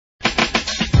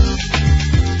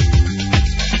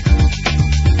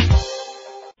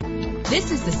This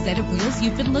is the set of wheels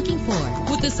you've been looking for,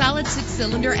 with a solid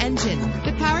 6-cylinder engine.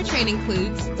 The powertrain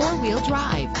includes 4-wheel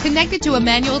drive, connected to a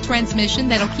manual transmission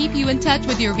that'll keep you in touch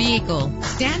with your vehicle.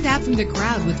 Stand out from the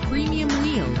crowd with premium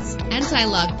wheels.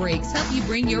 Anti-lock brakes help you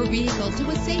bring your vehicle to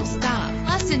a safe stop.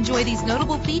 Plus, enjoy these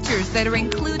notable features that are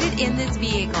included in this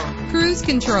vehicle: cruise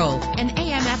control, an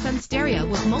AM/FM stereo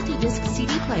with multi-disc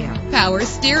CD player, power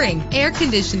steering, air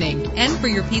conditioning, and for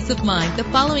your peace of mind, the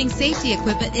following safety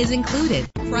equipment is included: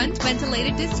 front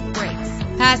ventilated disc brakes,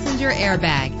 passenger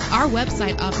airbag. Our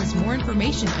website offers more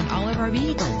information on all of our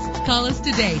vehicles. Call us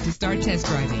today to start test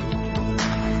driving.